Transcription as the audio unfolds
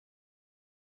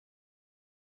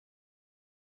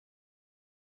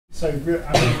So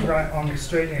I'm right on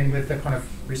straight in with the kind of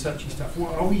researchy stuff.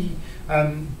 What are we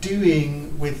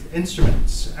doing with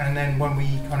instruments? And then when we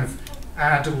kind of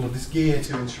add all of this gear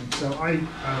to instruments. So I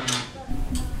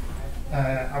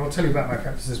will tell you about my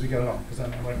practice as we go along, because I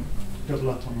won't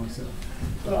double up on myself.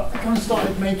 But I kind of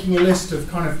started making a list of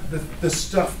kind of the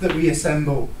stuff that we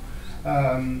assemble.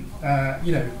 You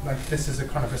know, like this is a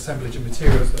kind of assemblage of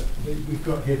materials that we've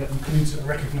got here that includes a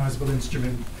recognisable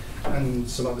instrument and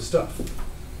some other stuff.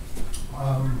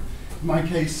 In my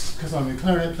case, because I'm a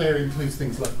clarinet player, it includes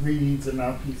things like reeds and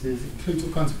mouthpieces. It includes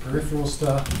all kinds of peripheral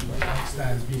stuff, like mic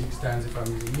stands, music stands if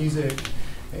I'm using music.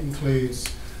 It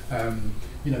includes,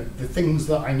 you know, the things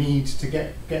that I need to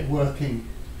get working.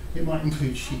 It might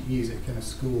include sheet music in a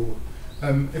score.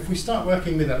 If we start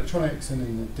working with electronics and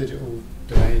in the digital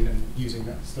domain and using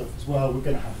that stuff as well, we're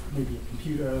going to have maybe a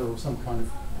computer or some kind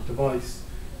of device,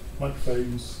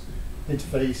 microphones,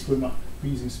 interface. We might be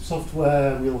using some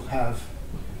software. We'll have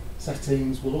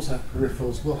settings. We'll also have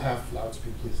peripherals. We'll have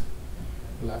loudspeakers.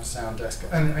 We'll have a sound desk,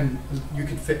 and you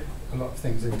could fit a lot of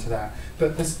things into that.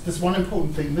 But there's one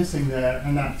important thing missing there,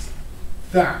 and that's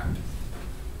that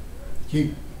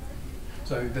human.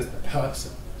 So there's the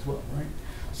person as well, right?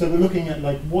 So we're looking at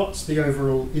like what's the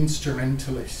overall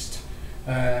instrumentalist,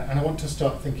 and I want to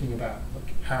start thinking about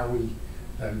like how we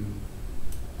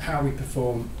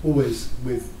perform always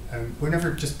with. We're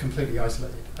never just completely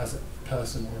isolated as a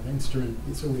person or an instrument.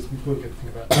 It's always we've got to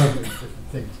think about all those different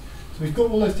things. So we've got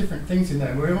all those different things in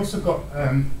there. We've also got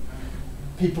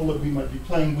people that we might be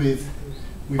playing with.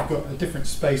 We've got a different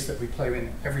space that we play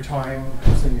in every time,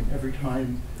 singing every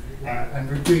time. And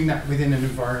we're doing that within an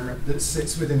environment that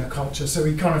sits within a culture. So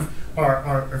we kind of,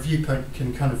 our viewpoint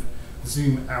can kind of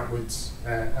zoom outwards.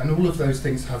 And all of those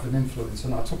things have an influence.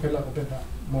 And I'll talk a little bit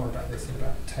more about this in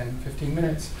about 10, 15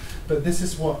 minutes. But this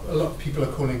is what a lot of people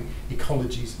are calling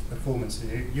ecologies of performance.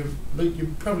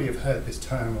 You probably have heard this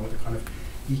term or the kind of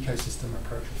ecosystem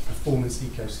approach, performance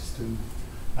ecosystem.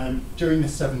 During the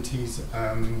 70s,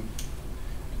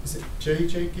 is it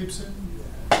J.J. Gibson?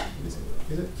 Is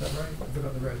it? Is that right? I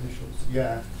forgot the right initials.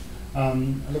 Yeah. A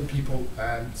lot of people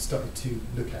started to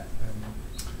look at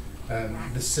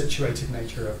the situated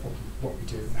nature of what we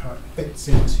do and how it fits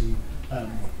into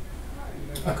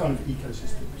a kind of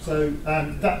ecosystem. So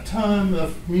that term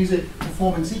of music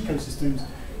performance ecosystems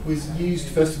was used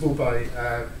first of all by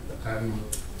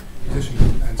musician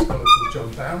and scholar called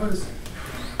John Bowers,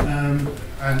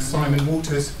 and Simon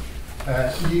Walters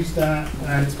used that,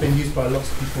 and it's been used by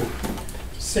lots of people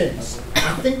since.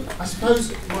 I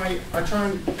suppose I try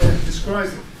and describe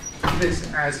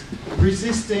this as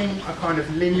resisting a kind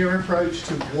of linear approach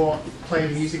to what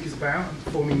playing music is about and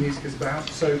performing music is about.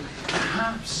 So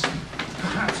perhaps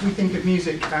we think of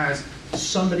music as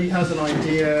somebody has an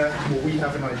idea, or we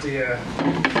have an idea,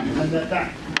 and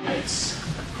that gets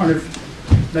kind of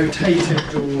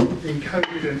notated or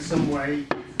encoded in some way,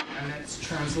 and it's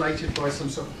translated by some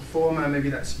sort of performer. Maybe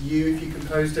that's you if you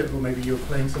composed it, or maybe you're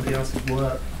playing somebody else's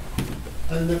work.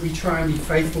 And then we try and be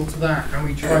faithful to that, and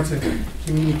we try to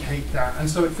communicate that. And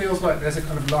so it feels like there's a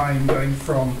kind of line going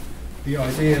from the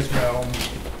ideas realm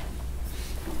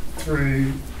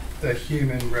through the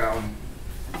human realm,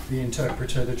 the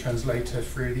interpreter, the translator,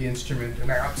 through the instrument, and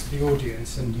out to the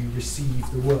audience, and you receive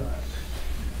the work.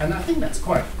 And I think that's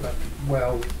quite like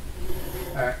well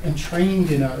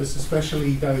entrained in us,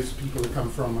 especially those people who come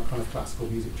from a kind of classical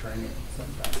music training. So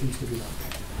that seems to be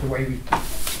like the way we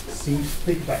seem to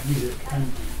think about music.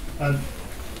 And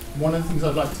one of the things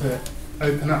I'd like to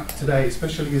open up today,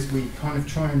 especially as we kind of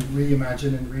try and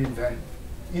reimagine and reinvent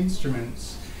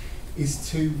instruments, is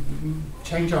to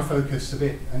change our focus a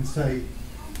bit and say,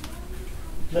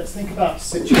 let's think about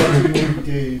situating what we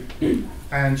do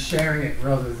and sharing it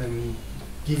rather than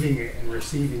giving it and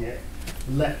receiving it.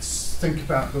 Let's think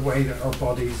about the way that our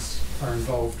bodies are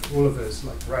involved, all of us.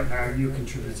 Like right now, you're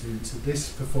contributing to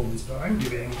this performance that I'm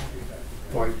giving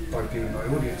by being my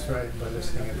audience, right? By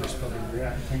listening and responding and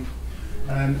reacting.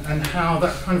 And how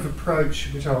that kind of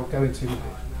approach, which I'll go into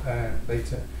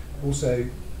later, also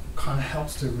kind of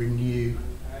helps to renew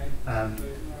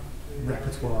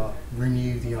repertoire,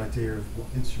 renew the idea of what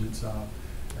instruments are,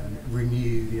 and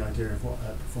renew the idea of what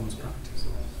performance practice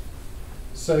is.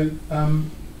 So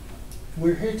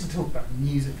we're here to talk about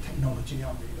music technology,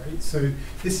 aren't we, right? So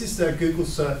this is the Google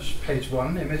search, page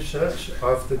 1, image search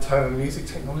of the term music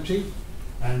technology.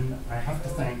 And I have to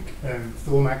thank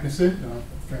Thor Magnusson, a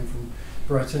friend from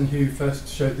Brighton, who first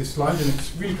showed this slide, and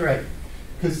it's really great.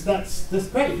 Because that's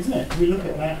great, isn't it? We look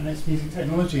at that and it's music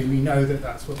technology, and we know that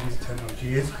that's what music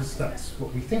technology is, because that's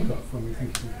what we think of when we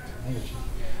think of music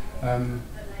technology.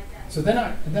 So then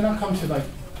I come to, like,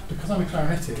 because I'm a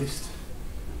clarinetist,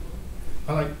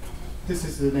 this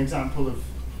is an example of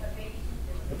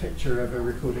a picture of a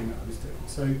recording that I was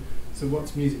doing. So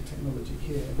what's music technology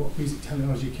here? What music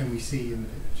technology can we see in the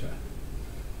picture?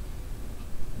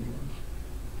 Anyone?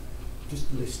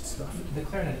 Just list stuff. The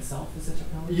clarinet itself is a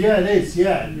technology? Yeah, it is.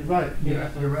 Yeah, you're right. Yeah,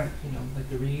 you're right. You know, like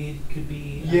the reed could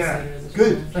be. Yeah,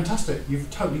 good, fantastic. You've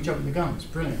totally jumped the gun. It's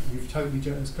brilliant. You've totally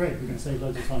jumped. It's great. We're going to save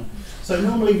loads of time. So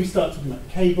normally we start talking about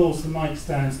cables, the mic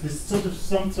stands. There's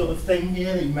some sort of thing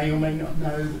here that you may or may not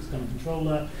know that's got a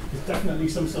controller. There's definitely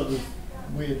some sort of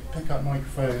weird pickup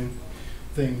microphone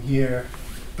thing here.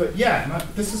 But yeah,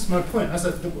 this is my point.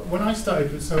 When I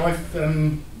started, so I've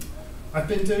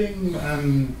been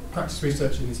doing practice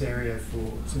research in this area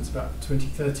since about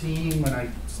 2013 when I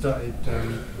started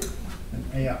an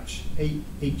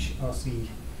HRC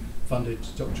funded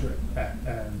doctorate at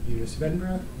University of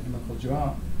Edinburgh in my College of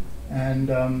Art,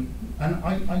 and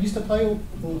I used to play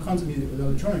all kinds of music with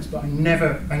electronics, but I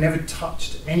never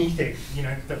touched anything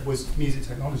that was music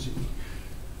technology.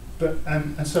 But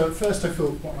and so at first I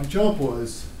thought what my job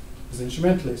was as an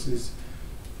instrumentalist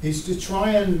is to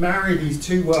try and marry these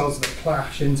two worlds that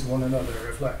clash into one another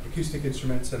of like acoustic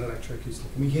instruments and electroacoustic.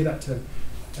 And we hear that term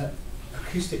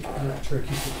acoustic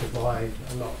electroacoustic divide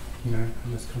a lot, and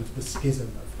there's kind of the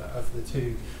schism of the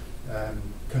two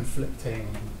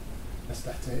conflicting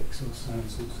aesthetics or sound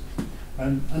sources.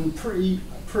 And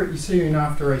pretty soon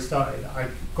after I started, I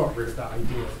got rid of that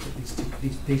idea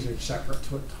that these are separate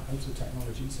types of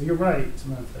technology. So you're right,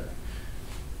 Samantha.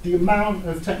 The amount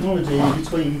of technology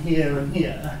between here and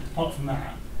here, apart from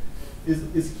that,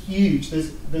 is huge.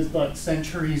 There's like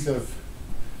centuries of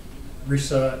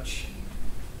research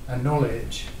and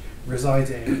knowledge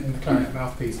residing in the clarinet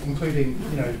mouthpiece, including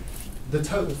the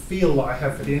total feel that I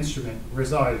have for the instrument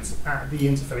resides at the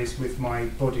interface with my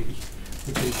body,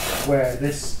 which is where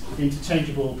this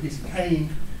interchangeable piece of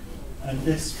cane and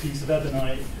this piece of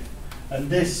ebonite and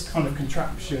this kind of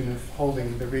contraption of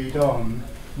holding the reed on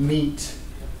meet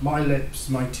my lips,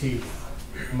 my teeth,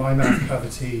 my mouth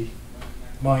cavity,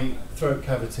 my throat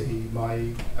cavity,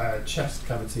 my chest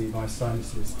cavity, my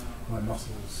sinuses, my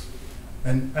muscles.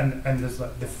 And there's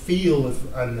like the feel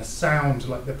and the sound,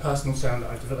 like the personal sound that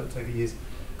I've developed over years,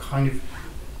 kind of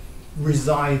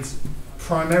resides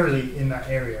primarily in that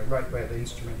area, right where the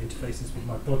instrument interfaces with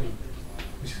my body,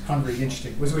 which is kind of really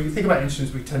interesting. Because when you think about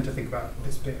instruments, we tend to think about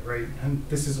this bit, right? And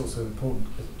this is also important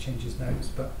because it changes notes.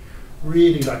 But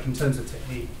really, like in terms of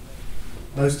technique,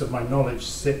 most of my knowledge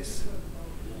sits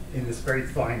in this very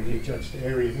finely judged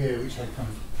area here, which I kind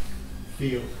of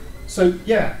feel. So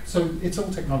yeah, so it's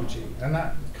all technology, and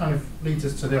that kind of leads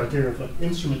us to the idea of like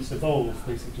instruments evolve,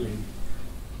 basically.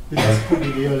 This is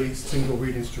probably the earliest single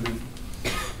reed instrument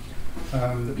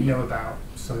that we know about.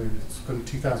 So it's from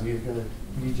 2,000 years ago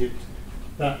in Egypt.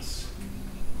 That's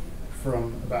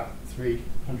from about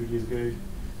 300 years ago,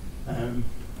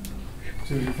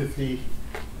 250.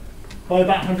 By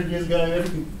about 100 years ago,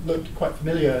 everything looked quite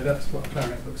familiar. That's what a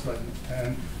clarinet looks like.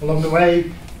 Along the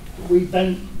way, we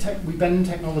bend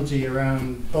technology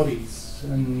around bodies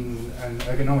and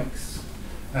ergonomics,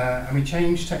 and we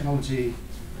changed technology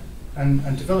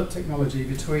and developed technology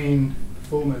between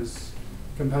performers,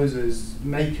 composers,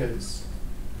 makers,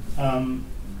 and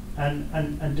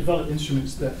developed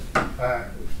instruments that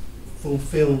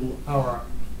fulfill our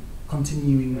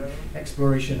continuing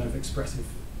exploration of expressive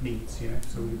needs.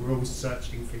 So we're always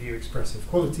searching for new expressive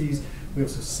qualities. We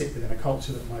also sit within a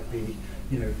culture that might be,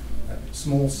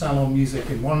 small salon music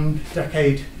in one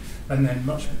decade, and then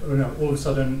all of a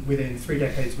sudden within 3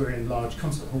 decades we're in large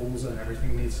concert halls and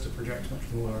everything needs to project much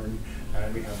more, and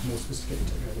we have more sophisticated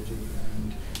technology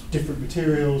and different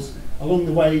materials. Along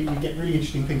the way we get really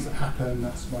interesting things that happen.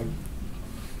 That's my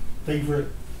favourite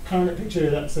clarinet picture.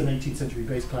 That's an 18th century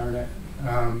bass clarinet,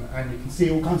 and you can see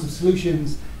all kinds of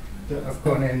solutions that have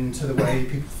gone into the way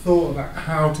people thought about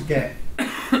how to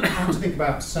think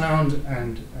about sound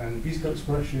and musical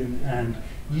expression and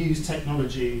use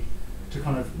technology to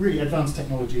kind of really advance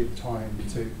technology at the time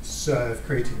to serve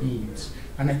creative needs.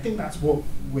 And I think that's what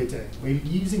we're doing. We're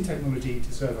using technology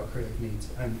to serve our creative needs.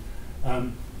 And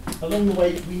along the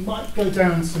way, we might go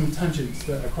down some tangents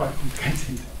that are quite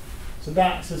complicated. So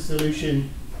that's a solution.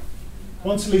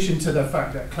 One solution to the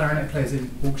fact that clarinet players in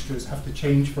orchestras have to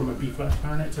change from a B-flat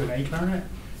clarinet to an A clarinet.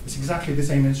 It's exactly the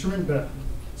same instrument, but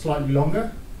slightly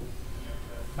longer.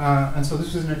 And so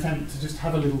this was an attempt to just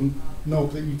have a little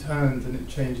knob that you turned and it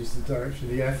changes the direction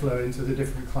of the airflow into the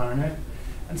different clarinet.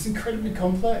 And it's an incredibly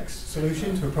complex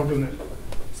solution to a problem that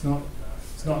it's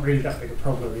not really that big a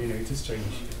problem, just change.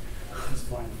 It's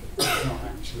fine. It's not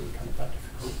actually kind of that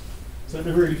difficult. So it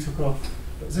never really took off.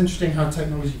 But it's interesting how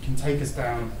technology can take us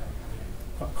down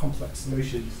quite complex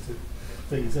solutions to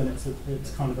things, and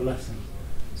it's kind of a lesson.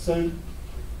 So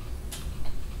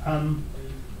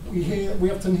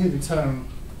we often hear the term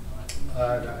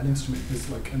that an instrument is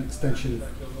like an extension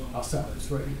of ourselves,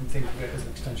 right? We can think of it as an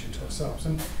extension to ourselves,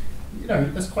 and you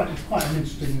know it's quite an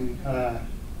interesting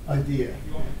idea.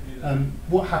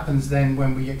 What happens then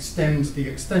when we extend the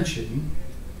extension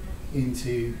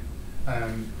into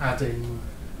adding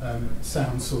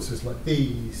sound sources like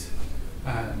these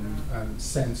and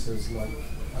sensors like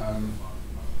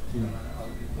you know,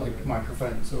 like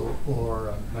microphones or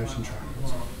motion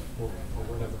trackers or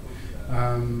whatever?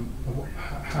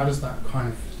 How does that kind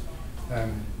of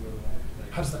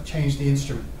how does that change the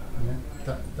instrument? You know,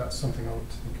 that's something I want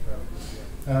to think about.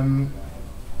 I wonder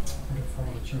if I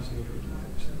want to choose the order of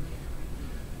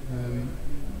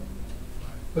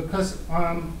the because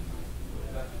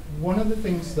one of the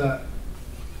things that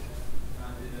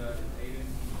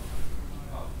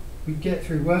we get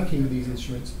through working with these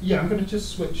instruments. Yeah, I'm going to just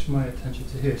switch my attention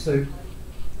to here. So,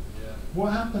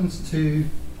 what happens to?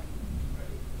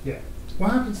 Yeah,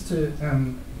 what happens to?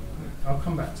 I'll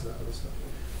come back to that other stuff.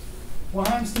 What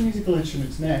happens to musical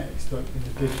instruments next, like in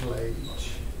the digital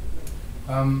age?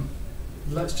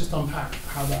 Let's just unpack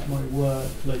how that might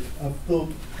work. Like I've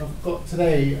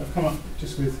come up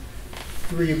just with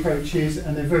 3 approaches,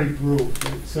 and they're very broad.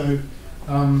 Right? So.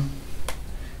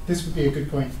 This would be a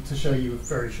good point to show you a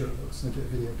very short little snippet of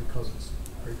video because it's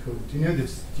very cool. Do you know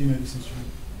this? Do you know this instrument?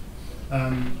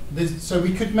 So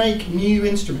we could make new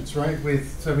instruments, right?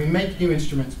 So we make new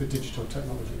instruments with digital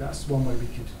technology. That's one way we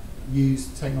could use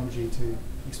technology to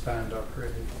expand our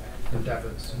creative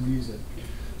endeavors and music.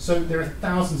 So there are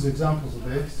thousands of examples of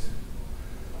this.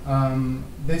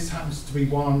 This happens to be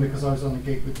one because I was on a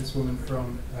gig with this woman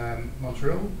from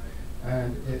Montreal,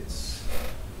 and it's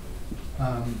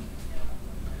a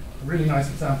really nice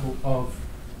example of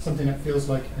something that feels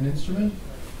like an instrument,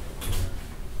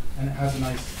 and it has a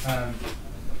nice,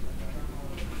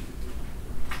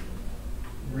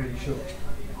 really short video.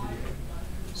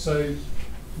 So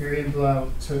Miriam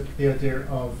Blau took the idea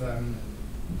of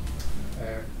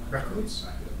records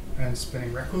and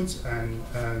spinning records, and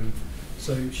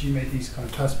so she made these kind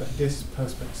of perspex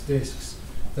discs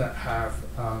that have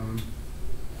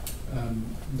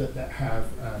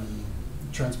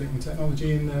transmitting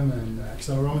technology in them, and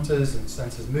accelerometers and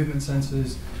sensors, movement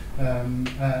sensors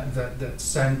that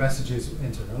send messages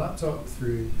into the laptop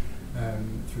through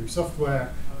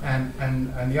software. And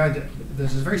the idea,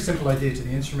 there's a very simple idea to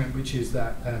the instrument, which is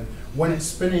that when it's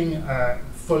spinning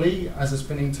fully as a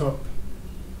spinning top,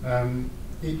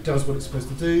 it does what it's supposed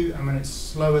to do, and when it's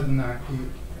slower than that, it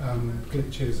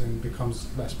glitches and becomes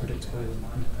less predictable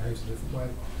and behaves a different way.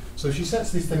 So she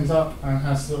sets these things up and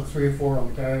has sort of 3 or 4 on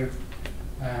the go.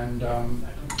 And don't do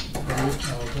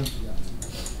that.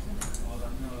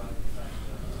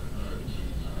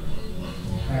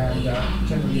 And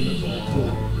generally looks very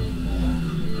cool.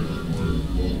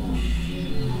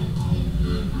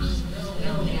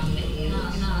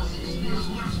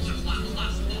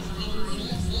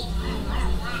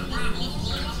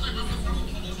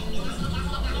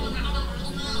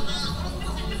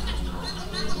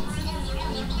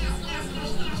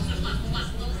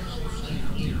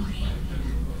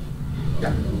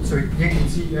 Yeah, so you can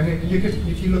see, and you could,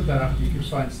 if you look that up, you could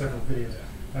find several videos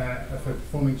of her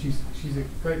performing. She's a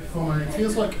great performer, and it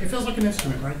feels like an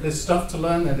instrument, right? There's stuff to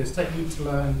learn there. There's technique to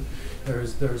learn.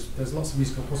 There's lots of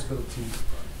musical possibilities,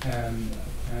 and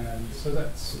so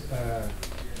that's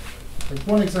like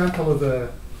one example of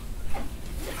a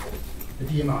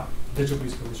DMI, digital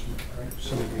musical instrument, right?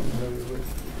 Some of you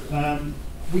know.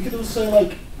 We could also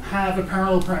like have a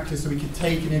parallel practice, so we could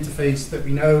take an interface that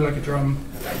we know, like a drum,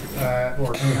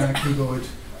 or a keyboard,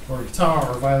 or a guitar,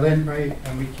 or a violin, right?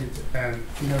 And we could,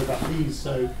 know about these.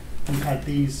 So we've had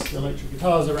these electric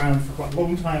guitars around for quite a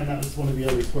long time. That was one of the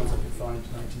earliest ones I could find,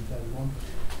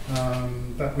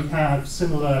 1931. But we have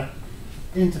similar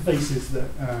interfaces that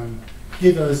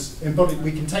give us embodied.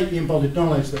 We can take the embodied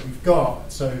knowledge that we've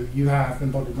got. So you have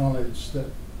embodied knowledge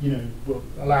that will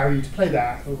allow you to play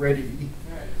that already,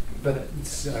 but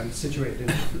it's situated in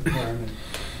a different environment.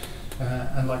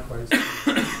 And likewise,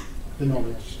 the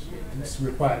knowledge is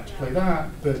required to play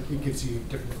that, but it gives you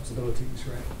different possibilities,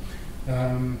 right?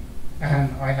 And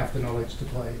I have the knowledge to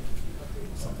play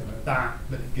something like that,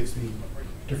 but it gives me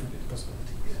different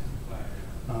possibilities.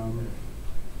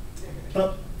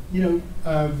 But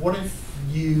what if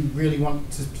you really want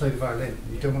to play the violin?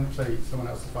 You don't want to play someone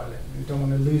else's violin. You don't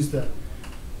want to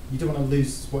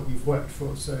lose what you've worked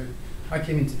for. So I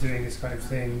came into doing this kind of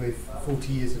thing with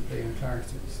 40 years of playing clarinet.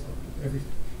 So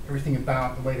everything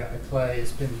about the way that I play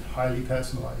has been highly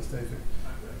personalized over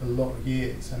a lot of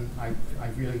years, and I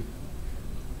really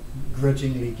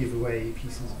grudgingly give away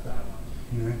pieces of that.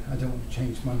 You know, I don't want to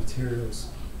change my materials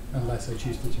unless I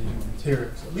choose to change my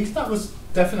materials. At least that was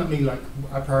definitely like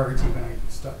a priority when I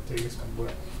started doing this kind of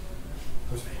work.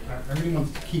 I really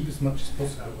wanted to keep as much as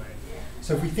possible.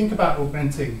 So if we think about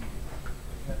augmenting,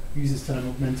 use this term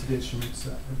augmented instruments,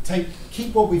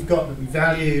 keep what we've got that we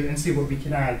value and see what we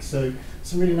can add. So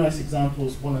some really nice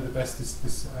examples. One of the best is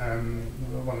this,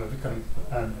 one of the kind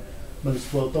of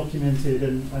most well documented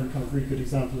and kind of really good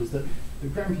example is that the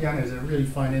grand piano is a really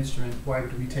fine instrument. Why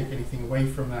would we take anything away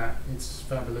from that? It's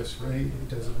fabulous, right? It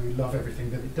does. We love everything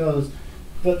that it does.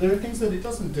 But there are things that it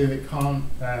doesn't do. It can't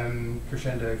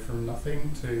crescendo from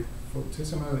nothing to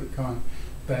fortissimo. It can't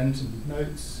bend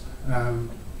notes. You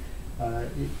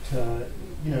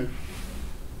know,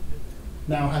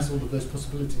 now has all of those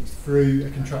possibilities through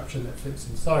a contraption that fits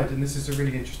inside. And this is a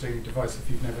really interesting device if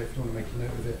you want to make a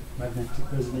note of it. Magnetic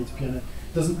resonator piano.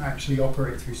 It doesn't actually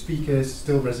operate through speakers.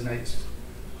 Still resonates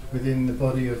within the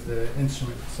body of the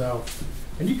instrument itself.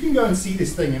 And you can go and see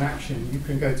this thing in action. You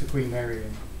can go to Queen Mary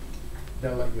and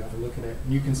they'll let you have a look at it,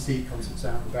 and you can see concerts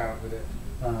out and about with it.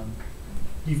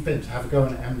 You've been to have a go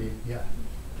on it, haven't you? Yeah,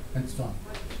 and it's fun.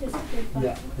 It's good fun.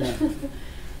 Yeah.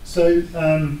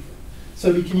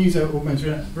 So we can use our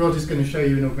augmented. Rod is going to show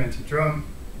you an augmented drum,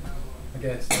 I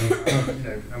guess. You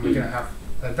know, and we're going to have.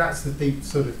 That's the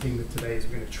sort of thing that today is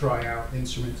we're going to try out the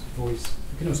instrument's voice.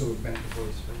 We can also augment the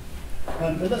voice.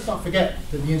 But let's not forget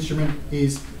that the instrument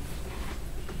is.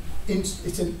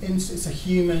 It's a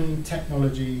human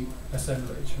technology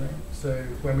assemblage, right? So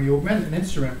when we augment an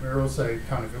instrument, we're also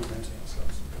kind of augmenting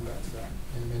ourselves. We'll come back to that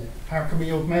in a minute. How can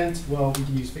we augment? Well, we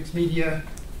can use fixed media,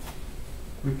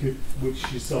 which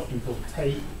is often called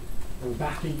tape or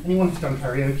backing. Anyone who's done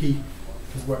karaoke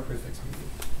has worked with fixed media.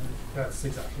 That's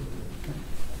exactly what we do.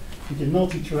 We can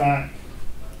multi-track,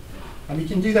 and we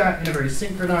can do that in a very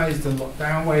synchronized and locked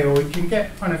down way, or we can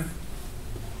get kind of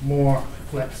more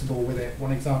flexible with it.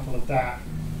 One example of that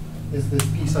is this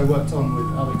piece I worked on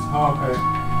with Alex Harco,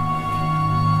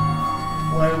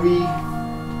 where we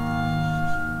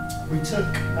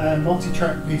took a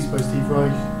multi-track piece by Steve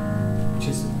Reich, which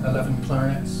is 11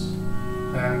 clarinets,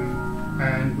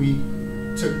 and we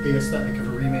took the aesthetic of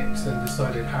a remix and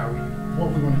decided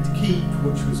what we wanted to keep,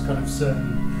 which was kind of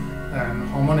certain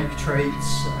harmonic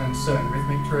traits and certain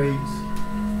rhythmic traits.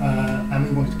 And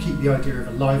we wanted to keep the idea of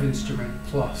a live instrument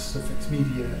plus a fixed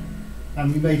media.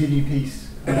 And we made a new piece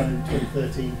in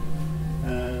 2013,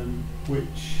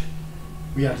 which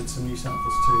we added some new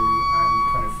samples to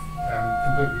and kind of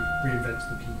completely reinvented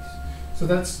the piece. So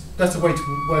that's a way to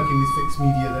working with fixed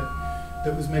media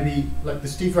that was maybe, like the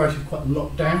Steve Reich is quite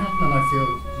locked down, and I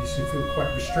feel you should feel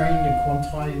quite restrained and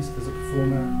quantized as a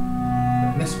performer.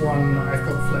 But in this one, I've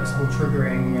got flexible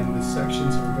triggering and the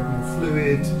sections are a bit more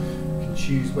fluid.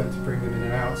 Choose when to bring them in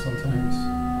and out sometimes. So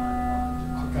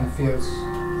it kind of feels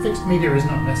fixed media is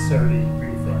not necessarily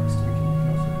really fixed.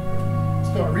 It's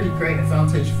got a really great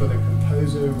advantage for the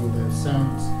composer or the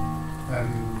sound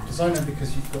designer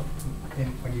because you've got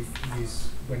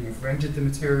when you've rendered the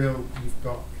material, you've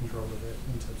got control of it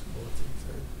in terms of quality.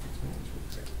 So fixed media is really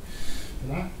great for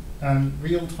that.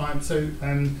 Real time. So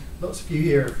lots of you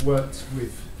here have worked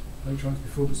with electronics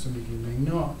before, but some of you may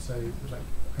not. So like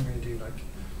I'm going to do like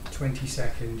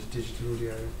 20-second digital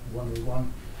audio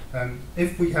 101.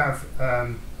 If we have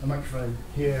a microphone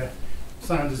here,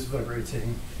 sound is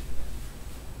vibrating,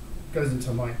 goes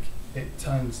into a mic, it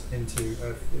turns into,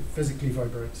 it physically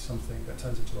vibrates something that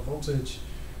turns into a voltage.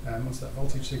 Once that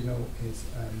voltage signal is,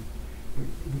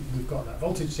 we've got that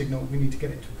voltage signal, we need to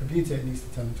get it to a computer, it needs to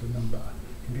turn into a number.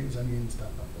 Computers only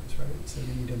understand numbers, right? So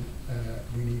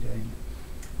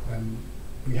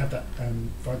we have that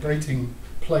vibrating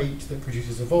plate that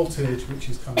produces a voltage, which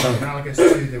is kind of analogous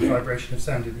to the vibration of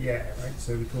sound in the air, right?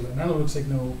 So we call it an analog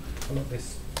signal. A lot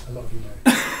of you know.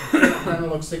 An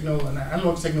analog signal, and that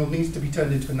analog signal needs to be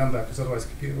turned into a number because otherwise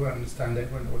the computer won't understand it,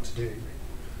 won't know what to do.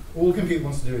 All the computer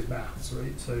wants to do is maths,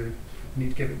 right? So we need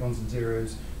to give it ones and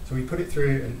zeros. So we put it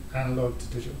through an analog to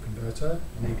digital converter,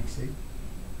 an ADC,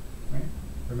 right?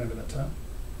 Remember that term?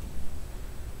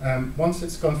 Once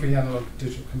it's gone through the analog to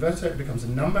digital converter, it becomes a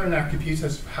number, and our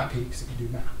computer's happy because it can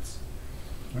do maths.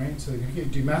 Right? So you can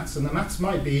do maths, and the maths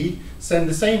might be send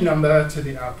the same number to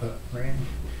the output, right?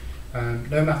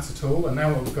 No maths at all, and now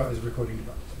what we've got is a recording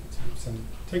device. So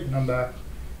take the number.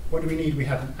 What do we need? We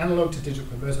had an analog to digital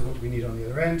converter. What do we need on the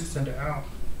other end to send it out?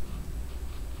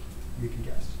 You can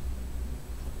guess.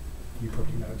 You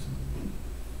probably know something.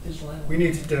 Digital analog. We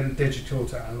need to do digital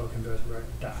to analog converter, right?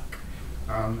 DAC.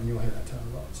 And you'll hear that term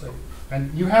a lot. So,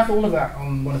 and you have all of that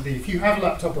on one of the. If you have a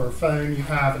laptop or a phone, you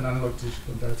have an analog to digital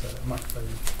converter, a microphone.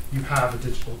 You have a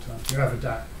digital term. You have a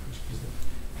DAC. which is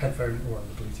the headphone or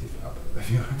the Bluetooth output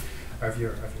of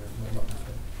your mobile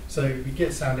phone. So we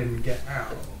get sound in and get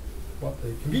out. What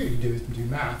the computer can do is do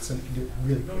maths, and it can do it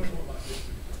really quickly.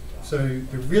 So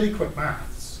the really quick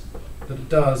maths that it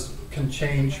does can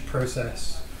change,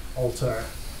 process, alter,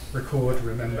 record,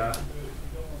 remember,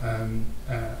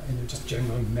 just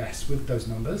generally mess with those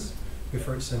numbers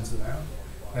before it sends them out,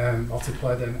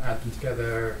 multiply them, add them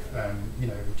together,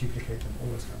 duplicate them,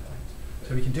 all those kind of things.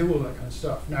 So we can do all that kind of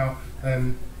stuff. Now,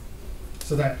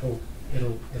 so that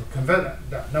it'll convert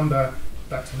that number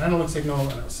back to an analog signal,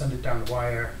 and it'll send it down the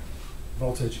wire.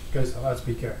 Voltage goes to the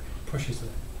loudspeaker, pushes the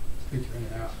speaker in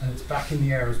and out, and it's back in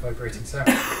the air as vibrating sound.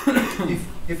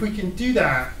 if we can do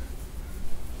that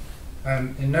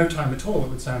in no time at all, it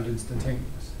would sound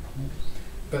instantaneous.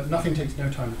 But nothing takes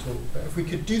no time at all. But if we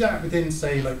could do that within,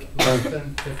 say, less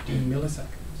than 15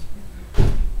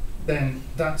 milliseconds, then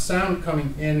that sound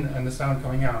coming in and the sound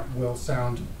coming out will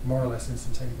sound more or less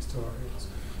instantaneous to our ears.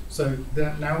 So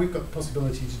now we've got the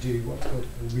possibility to do what's called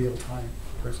a real-time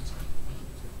processing.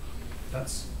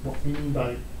 That's what we mean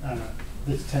by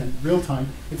this real time.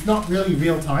 It's not really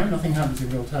real time. Nothing happens in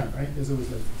real time, right? There's always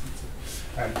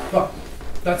latency. But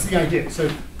that's the idea.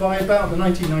 So by about the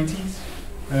 1990s,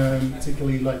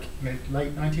 particularly like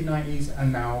late 1990s,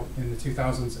 and now in the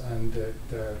 2000s and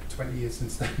the 20 years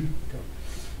since then,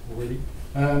 already,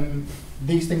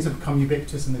 these things have become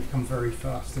ubiquitous and they've become very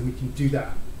fast, and we can do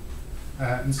that.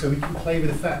 And so we can play with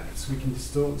effects. We can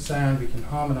distort the sound. We can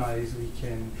harmonize. We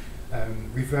can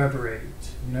reverberate,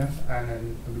 and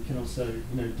then we can also,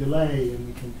 delay, and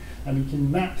we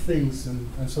can map things,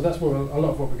 and so that's what a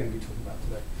lot of what we're going to be talking about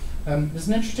today. There's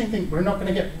an interesting thing. We're not going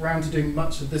to get around to doing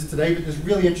much of this today, but there's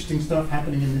really interesting stuff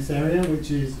happening in this area,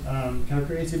 which is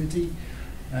co-creativity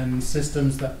and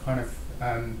systems that kind of,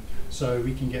 so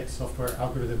we can get software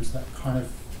algorithms that kind of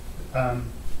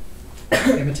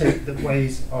imitate the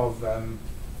ways of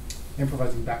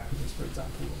improvising backwards, for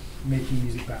example, making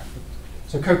music backwards.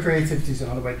 So co-creativity is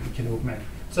another way that we can augment.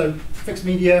 So fixed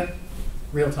media,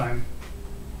 real time,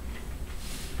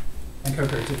 and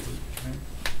co-creativity. Right?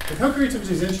 The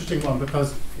co-creativity is an interesting one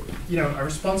because, a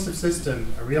responsive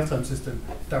system, a real-time system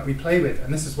that we play with,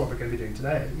 and this is what we're going to be doing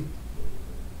today,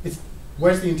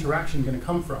 where's the interaction going to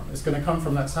come from? It's going to come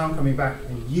from that sound coming back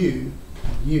and you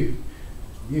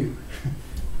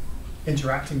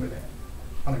interacting with it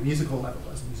on a musical level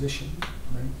as a musician,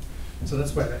 right? So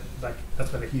that's where the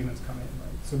humans come in,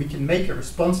 right? So we can make a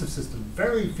responsive system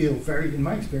in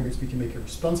my experience, we can make a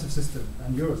responsive system,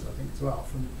 and yours, I think, as well,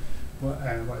 from what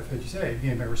I've heard you say,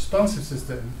 a responsive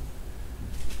system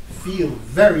feel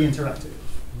very interactive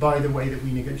by the way that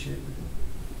we negotiate with it.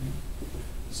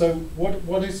 So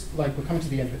what is, we're coming to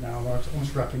the end of it now, we're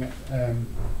almost wrapping up.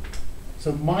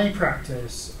 So my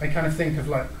practice, I kind of think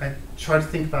of I try to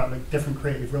think about different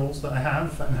creative roles that I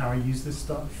have and how I use this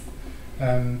stuff.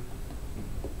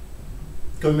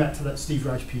 Going back to that Steve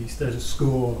Reich piece, there's a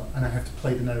score and I have to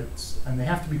play the notes, and they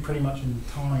have to be pretty much in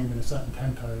time in a certain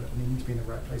tempo, and they need to be in the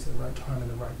right place at the right time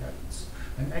and the right notes,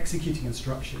 and executing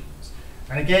instructions.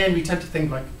 And again, we tend to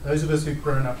think, those of us who've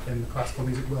grown up in the classical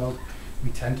music world, we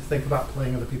tend to think about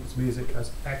playing other people's music as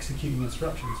executing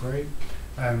instructions, right?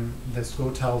 The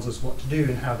score tells us what to do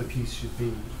and how the piece should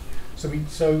be.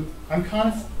 So I'm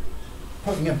kind of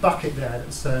putting a bucket there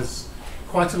that says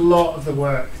quite a lot of the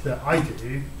work that I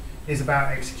do is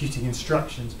about executing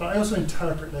instructions, but I also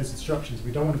interpret those instructions.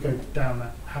 We don't want to go down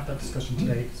have that discussion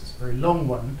today because it's a very long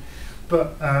one.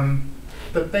 But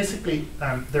basically,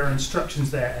 there are instructions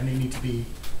there, and they need to be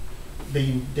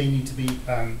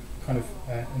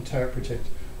interpreted.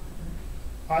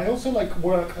 I also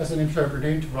work as an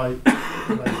improviser,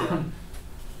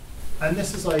 and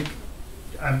this is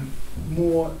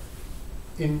more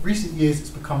in recent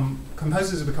years.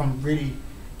 Composers have become really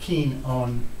keen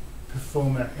on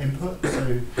performer input,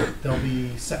 so there'll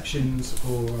be sections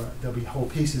or there'll be whole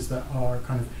pieces that are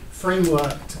kind of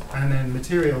frameworked, and then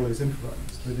material is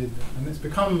improvised within them, and it's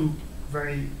become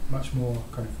very much more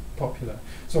kind of popular.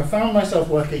 So I found myself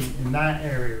working in that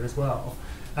area as well,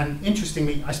 and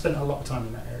interestingly, I spent a lot of time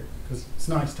in that area because it's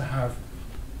nice to have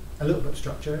a little bit of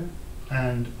structure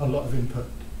and a lot of input.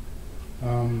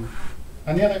 And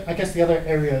the other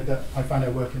area that I find I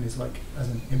work in is as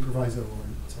an improviser or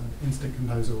an instant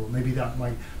composer, or maybe that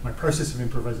my process of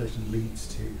improvisation leads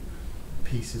to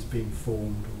pieces being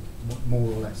formed or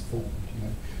more or less formed.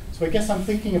 So I guess I'm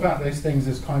thinking about those things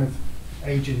as kind of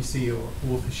agency or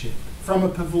authorship from a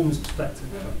performer's perspective,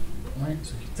 right?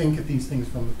 So you think of these things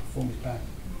from the performer's back.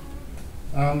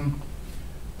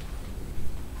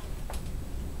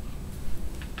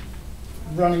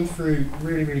 Running through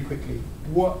really, really quickly,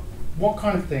 what what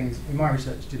kind of things in my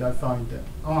research did I find that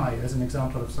I, as an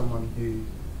example of someone who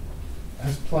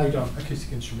has played on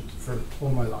acoustic instruments for all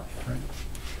my life,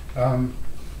 right?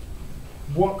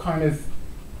 What kind of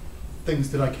things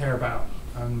did I care about,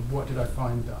 and what did I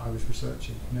find that I was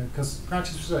researching? You know, because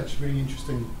practice research is really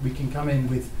interesting. We can come in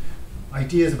with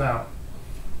ideas about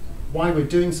why we're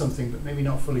doing something, but maybe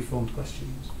not fully formed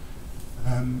questions.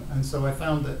 And so I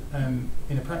found that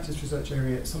in a practice research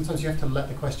area, sometimes you have to let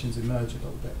the questions emerge a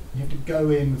little bit. You have to go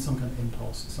in with some kind of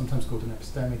impulse. It's sometimes called an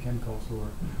epistemic impulse,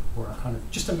 or a kind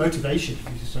of just a motivation.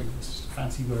 It's just a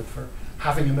fancy word for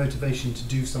having a motivation to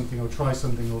do something or try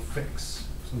something or fix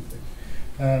something.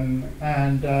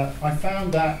 And I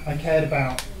found that I cared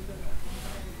about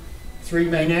 3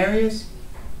 main areas.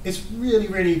 It's really,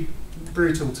 really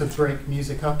brutal to break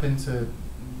music up into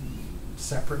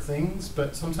separate things,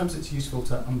 but sometimes it's useful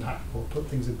to unpack or put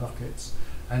things in buckets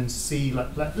and see,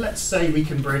 like, let's say we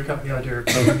can break up the idea of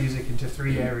playing music into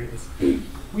 3 areas.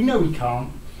 We know we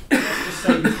can't. Let's just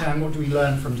say we can. What do we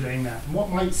learn from doing that? And what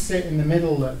might sit in the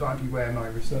middle that might be where my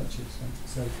research is.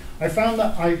 So I found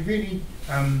that I really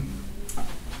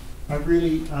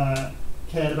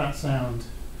cared about sound,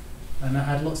 and I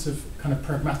had lots of kind of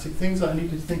pragmatic things that I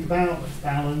needed to think about, like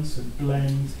balance and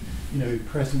blend, you know,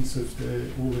 presence of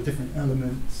all the different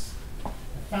elements. I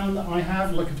found that I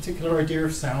have like a particular idea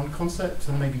of sound concepts,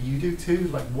 and maybe you do too,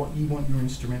 like what you want your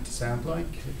instrument to sound like,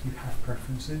 if you have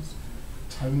preferences.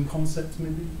 Tone concepts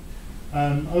maybe.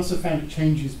 I also found it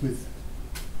changes with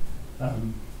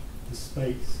the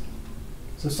space.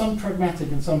 So some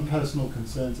pragmatic and some personal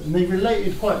concerns, and they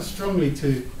related quite strongly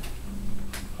to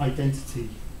identity,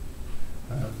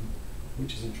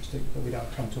 which is interesting, but we don't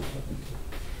have time to talk about that.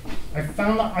 I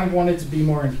found that I wanted to be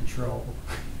more in control,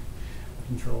 a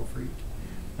control freak.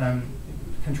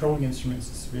 Controlling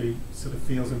instruments is really sort of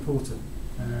feels important.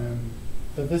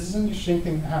 But this is an interesting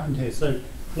thing that happened here. So,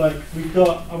 like, we've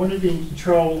got, I want to be in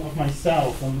control of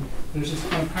myself, and there's this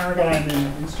kind of paradigm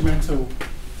in instrumental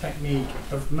technique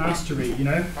of mastery, you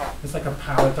know? It's like a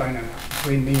power dynamic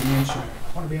between me and the instrument.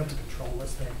 I want to be able to control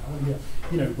this thing. I want to be,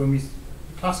 you know, when we,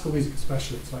 classical music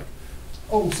especially, it's like,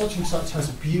 oh, such and such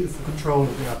has beautiful control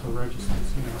of the upper registers,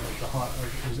 you know, like the heart,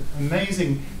 there's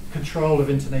amazing control of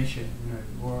intonation, you know,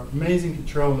 or amazing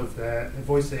control of their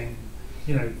voicing,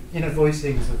 you know, inner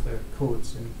voicings of the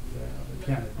chords in the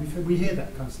piano. We hear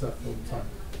that kind of stuff all the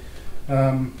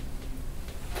time.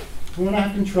 We want to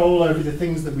have control over the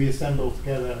things that we assemble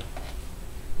together.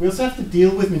 We also have to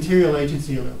deal with material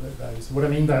agency a little bit though. So what I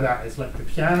mean by that is, like, the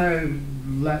piano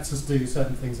lets us do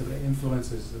certain things that it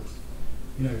influences us.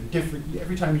 You know,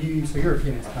 every time you, so you're a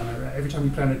pianist, piano, right? Every time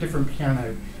you play on a different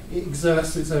piano, it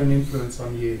exerts its own influence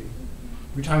on you.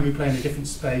 Every time we play in a different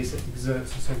space, it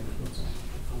exerts its own influence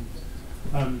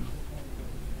on you.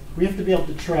 We have to be able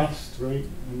to trust, right?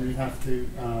 And we have to,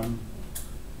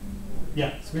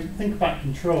 yeah, so we have to think about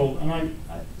control. And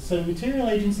so material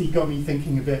agency got me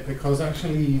thinking a bit, because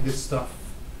actually this stuff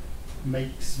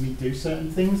makes me do certain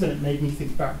things, and it made me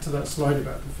think back to that slide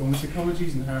about performance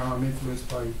ecologies and how I'm influenced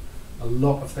by a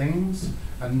lot of things,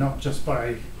 and not just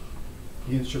by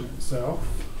the instrument itself.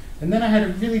 And then I had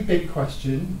a really big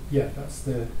question. Yeah, that's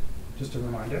just a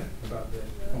reminder about the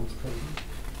performance ecology.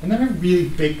 And then a really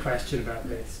big question about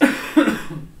this.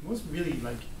 It was really,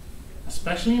 like,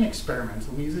 especially in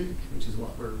experimental music, which is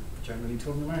what we're generally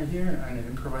talking about here, and in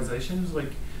improvisation, it was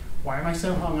like, why am I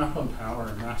so hung up on power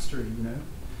and mastery, you know?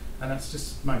 And that's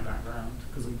just my background,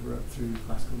 because I grew up through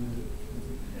classical music.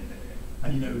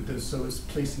 And, you know, so it's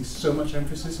placing so much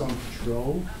emphasis on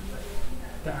control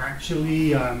that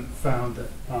actually found that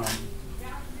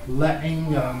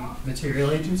letting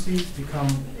material agencies become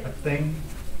a thing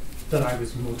that I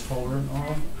was more tolerant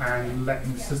of, and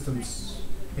letting systems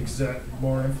exert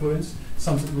more influence,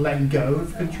 letting go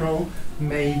of control,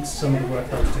 made some of the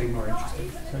work I was doing more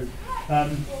interesting. So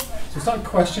I started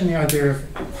questioning the idea of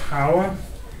power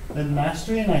and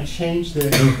mastery, and I changed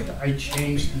the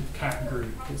category,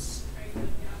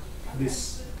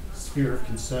 this sphere of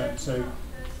concern. So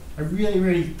I really,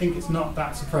 really think it's not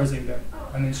that surprising that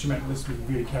an instrumentalist would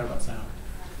really care about sound.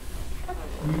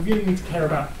 We really need to care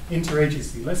about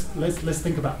interagency. Let's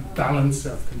think about balance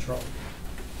of control.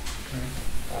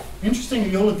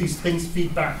 Interestingly, all of these things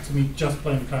feed back to me just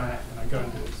playing the clarinet when I go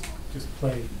and just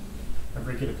play a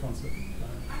regular concert.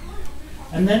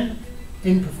 And then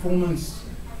in performance,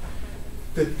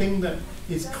 the thing that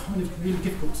is kind of really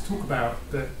difficult to talk about,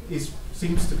 that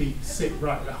seems to sit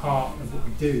right at the heart of what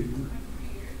we do,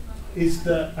 is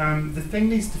that the thing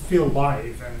needs to feel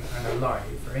live and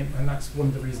alive, right? And that's one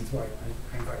of the reasons why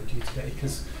I invited you today,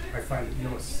 because I find that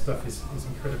your stuff is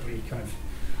incredibly kind of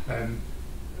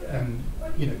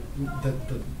you know, that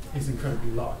is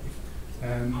incredibly live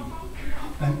and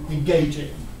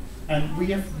engaging. And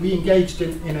we engaged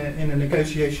in a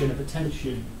negotiation of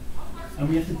attention, and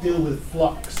we have to deal with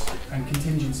flux and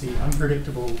contingency,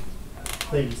 unpredictable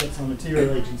things. That's our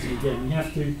material agency again.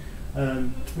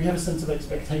 We have a sense of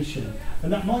expectation,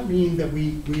 and that might mean that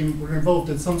we're involved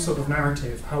in some sort of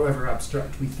narrative, however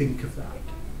abstract we think of that.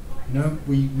 You know,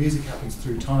 music happens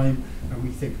through time, and we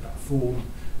think about form.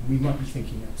 And we might be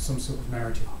thinking of some sort of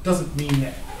narrative. Doesn't mean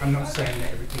that I'm not saying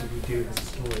that everything we do has a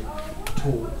story at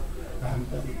all. That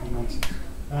would be nonsense.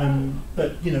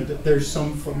 But you know, that there's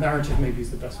some narrative. Maybe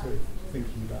is the best way of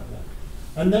thinking about that.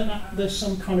 And then there's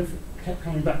some kind of kept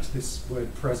coming back to this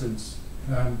word presence.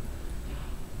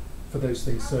 For those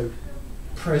things, so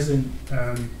present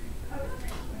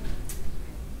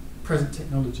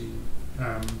technology,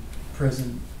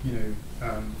 present, you know,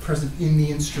 present in the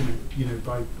instrument, you know,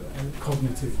 by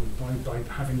cognitively, by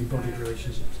having embodied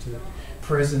relationships to it,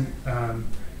 present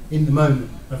in the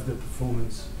moment of the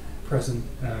performance, present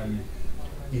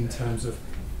in terms of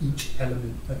each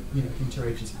element, you know,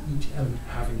 interagency, each element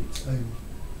having its own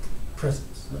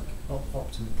presence, like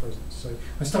optimal presence. So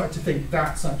I started to think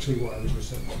that's actually what I was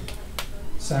researching.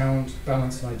 Sound,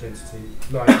 balance and identity,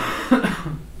 like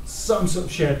some sort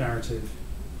of shared narrative,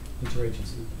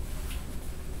 interagency,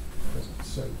 presence.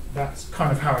 So that's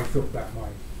kind of how I thought about my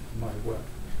work.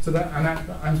 So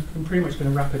I'm pretty much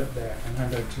going to wrap it up there and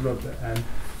hand over to Rob.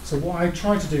 So what I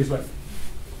try to do is, like,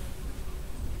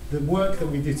 the work that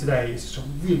we do today is just a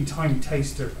really tiny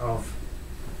taster of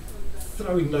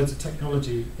throwing loads of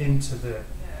technology into the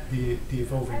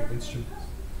evolving of instruments.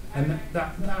 And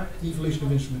that evolution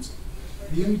of instruments,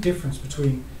 the only difference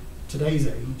between today's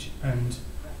age and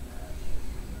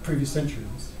previous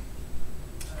centuries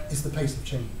is the pace of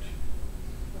change.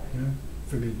 You know,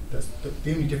 for me, that's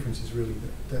the only difference is really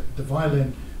that the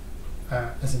violin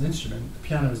as an instrument, the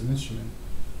piano as an instrument,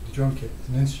 the drum kit as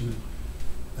an instrument,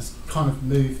 has kind of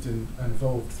moved and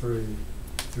evolved through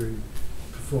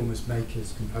performers,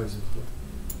 makers, composers,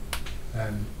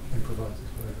 improvisers,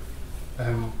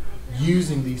 whatever,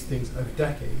 using these things over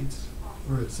decades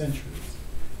or over centuries.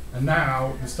 And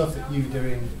now the stuff that you were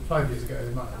doing 5 years ago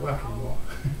might not work anymore,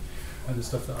 and the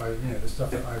stuff that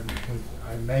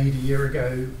I made a year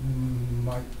ago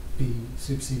might be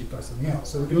superseded by something else.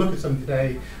 So we can look at something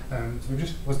today. So we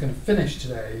was going to finish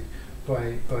today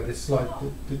by this slide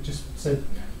that just said,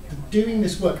 doing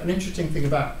this work, an interesting thing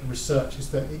about research is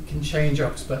that it can change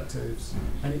our perspectives,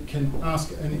 and it can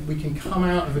ask, and we can come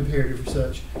out of a period of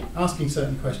research asking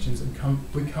certain questions, and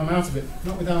we come out of it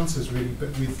not with answers really,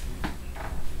 but with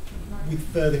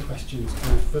further questions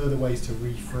or further ways to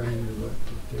reframe the work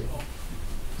we're doing.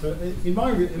 So in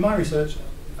my research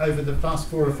over the past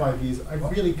 4 or 5 years, I've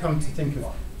really come to think of,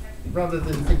 rather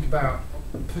than think about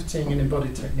putting an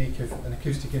embodied technique of an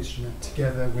acoustic instrument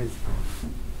together with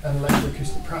an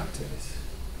electroacoustic practice,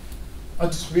 I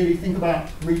just really think about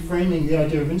reframing the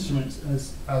idea of instruments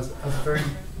as a very,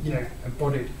 you know,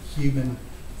 embodied human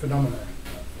phenomenon.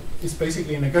 It's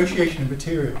basically a negotiation of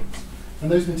materials, and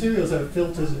those materials are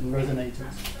filters and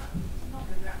resonators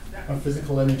of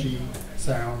physical energy,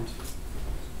 sound,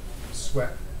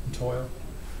 sweat and toil,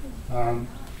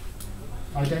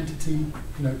 identity,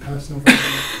 you know, personal things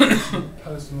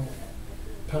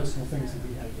that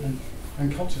we have,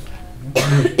 and culture.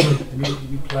 The music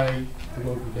we play, the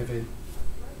world we live in,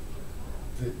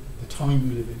 the time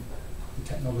we live in, the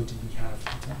technology we have, the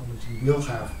technology we'll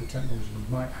have, the technology we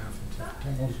might have, the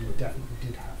technology we definitely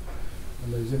did have,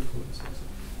 and those influences.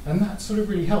 And that sort of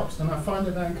really helps, and I find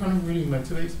that kind of really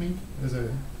motivates me as a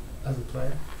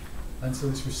player. And so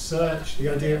this research, the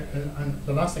idea, and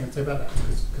the last thing I'd say about that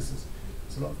is because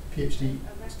there's a lot of PhD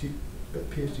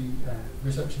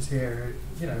researchers here,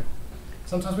 you know,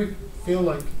 sometimes we feel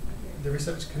like the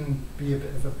research can be a bit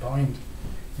of a bind.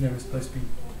 You know, we're supposed to be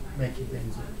making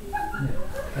things, you know,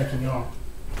 making art.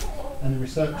 And the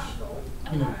research,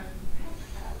 you know,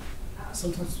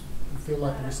 sometimes we feel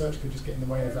like the research could just get in the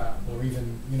way of that, or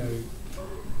even, you know,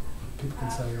 people can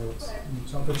say, oh,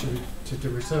 it's not good to do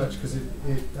research because it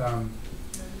kind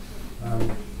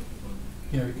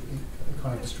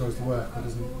of destroys the work or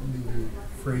doesn't leave you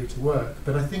free to work.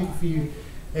 But I think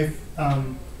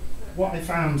what I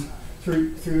found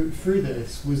through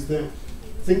this was that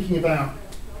thinking about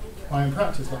my own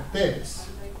practice like this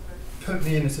put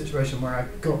me in a situation where I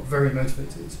got very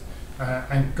motivated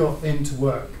and got into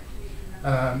work,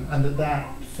 and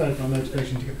that fed my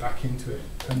motivation to get back into it.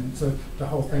 And so the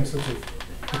whole thing sort of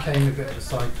became a bit of a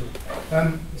cycle.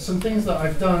 Some things that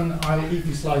I've done, I'll leave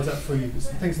these slides up for you, but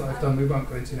some things that I've done we won't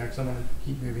go into now because I want to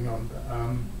keep moving on.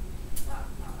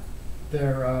 But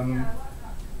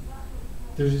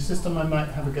there's a system I might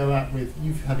have a go at with,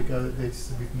 you've had a go at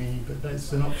this with me, but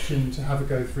there's an option to have a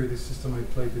go through this system I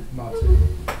played with Martin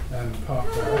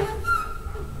Parker.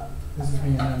 This is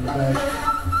me and the bed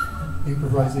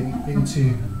improvising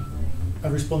into a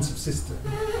responsive system.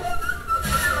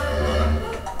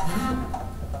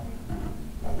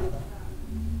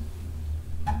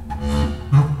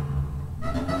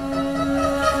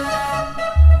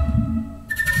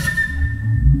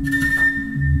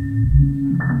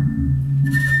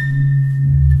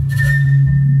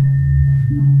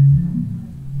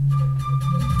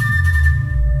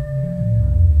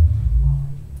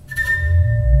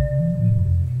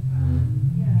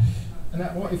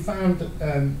 What I found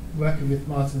working with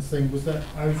Martin's thing was that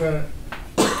I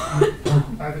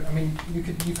mean,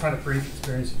 you've had a brief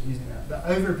experience of using that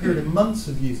over a period of months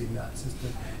of using that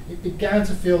system, it began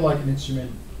to feel like an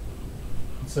instrument.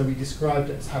 And so we described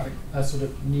it as having a sort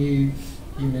of new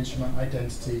human instrument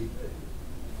identity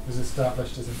was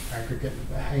established as an aggregate that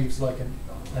behaves like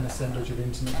an assemblage of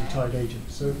intimately tied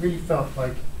agents. So it really felt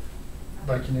like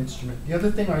an instrument. The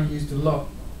other thing I used a lot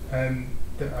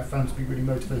that I found to be really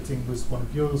motivating was one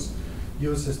of your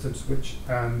systems, which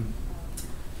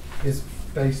is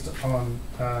based on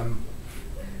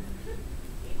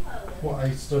what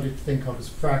I started to think of as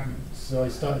fragments. So I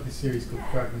started this series called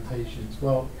Fragmentations.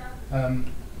 Well,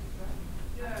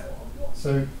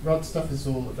 so Rod's stuff is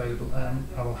all available, and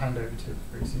I will hand over to it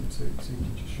very soon so he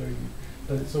can just show you.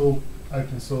 But it's all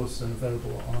open source and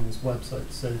available on his website.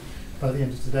 So by the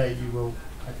end of today, you will,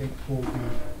 I think, all be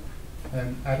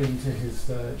adding to his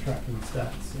tracking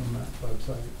stats on that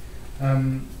website.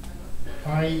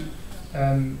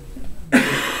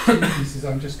 Two pieces,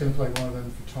 I'm just going to play one of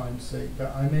them for time's sake,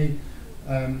 but I made,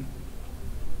 to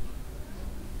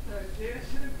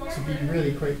be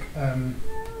really quick,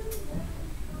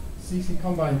 CC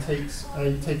Combine takes,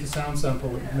 you take a sound sample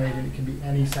that you've made and it can be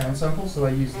any sound sample, so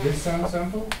I use this sound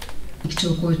sample.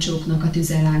 Csókolcsóknak a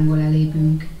tüzelángból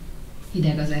elépünk,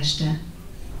 hideg az este,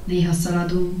 néha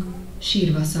szaladunk,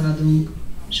 sírva szaladunk,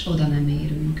 s oda nem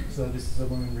érünk. So this is a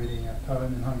woman reading a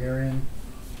poem in Hungarian,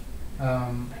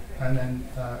 and then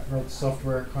Rod's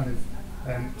software kind of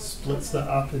splits that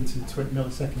up into 20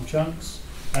 millisecond chunks,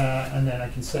 and then I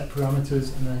can set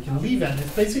parameters, and then I can leave it. And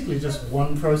it's basically just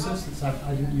one process.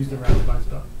 I didn't use the randomized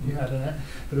stuff you had in it,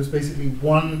 but it was basically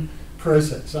one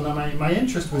process. And my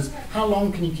interest was how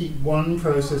long can you keep one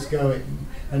process going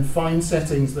and find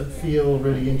settings that feel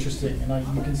really interesting. And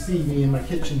you can see me in my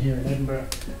kitchen here in Edinburgh,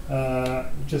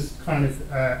 just kind of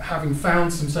having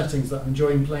found some settings that I'm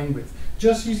enjoying playing with,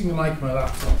 just using the mic on my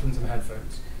laptop and some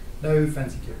headphones, no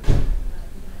fancy gear.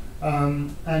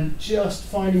 And just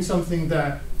finding something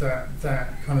that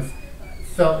kind of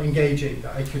felt engaging,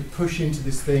 that I could push into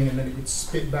this thing and then it would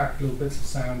spit back little bits of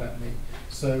sound at me.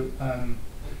 So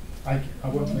I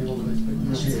won't play all of this, but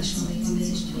you'll hear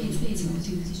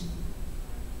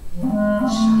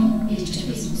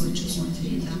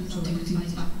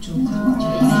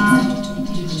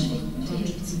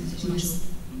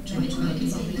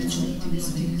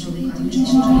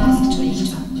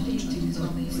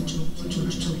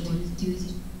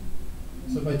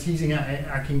So by teasing it,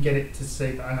 I can get it to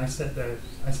say that, and I set the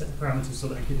parameters so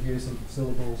that I could hear some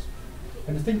syllables.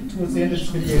 And I think towards the end of this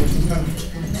video, you can kind of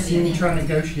see me trying to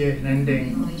negotiate an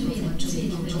ending.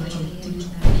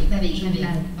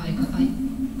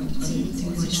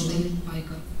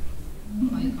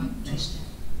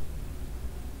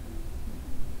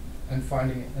 And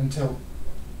finding it until,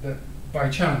 by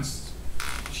chance,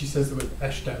 she says the word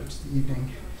 "eshtau," the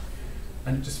evening,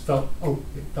 and it just felt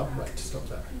right to stop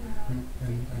there.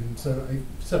 And so I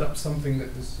set up something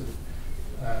that was sort of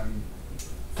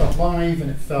felt live, and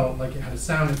it felt like it had a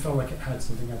sound. It felt like it had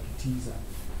something I could tease at.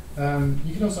 I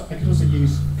could also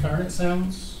use clarinet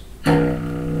sounds.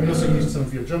 I also used some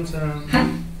of your drum sounds.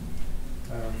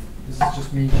 This is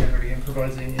just me generally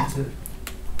improvising into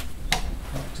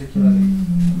not particularly.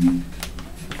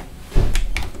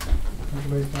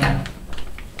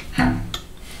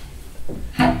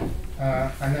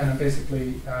 And then I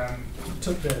basically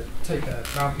take the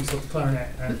mouthpiece of the clarinet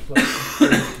and play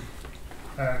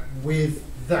with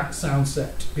that sound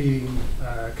set being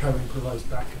co-improvised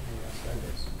back at me as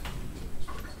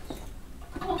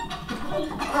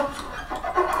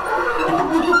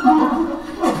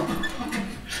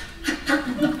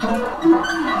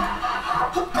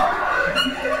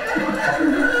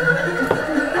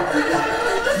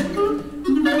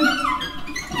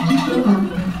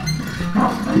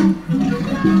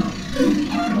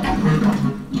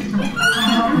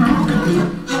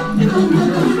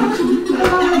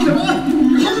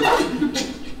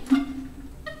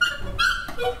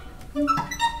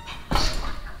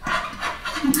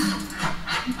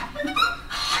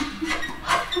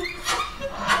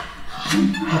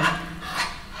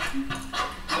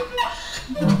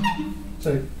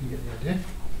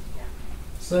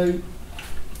So,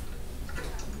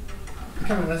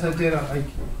 kind of this idea that like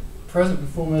present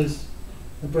performers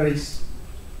embrace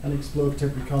and explore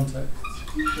contemporary contexts.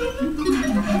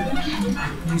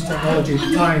 Use technology at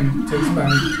the time to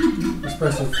expand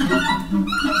expressive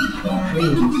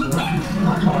meanings.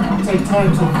 Take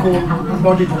time to form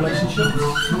embodied relationships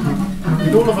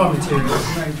with all of our materials,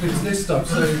 and that includes this stuff.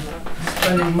 So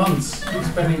spending months,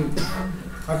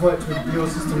 I've worked with your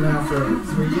system now for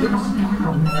 3 years.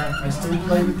 I still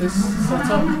play with this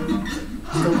setup.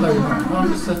 Still play with my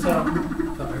harness setup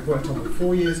that I've worked on for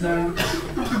 4 years now.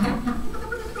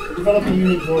 Develop a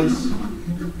unique voice,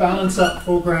 balance up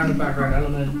foreground and background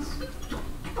elements,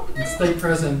 and stay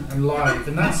present and live.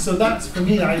 And that's for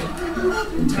me,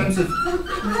 in terms of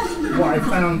what I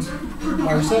found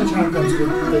my research outcomes with,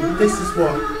 that this has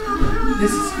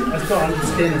got under the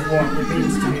skin of what it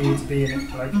means to me to be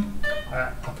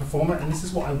a performer, and this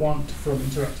is what I want from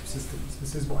interactive systems.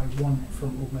 This is what I want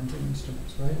from augmented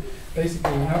instruments, right?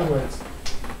 Basically, in other words,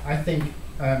 I think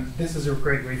this is a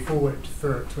great way forward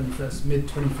for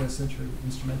mid-21st century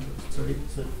instrumentalists.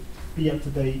 So be up to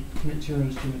date, commit to your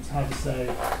instruments, have a say,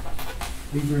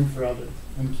 leave room for others,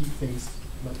 and keep things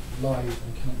live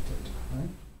and connected, right?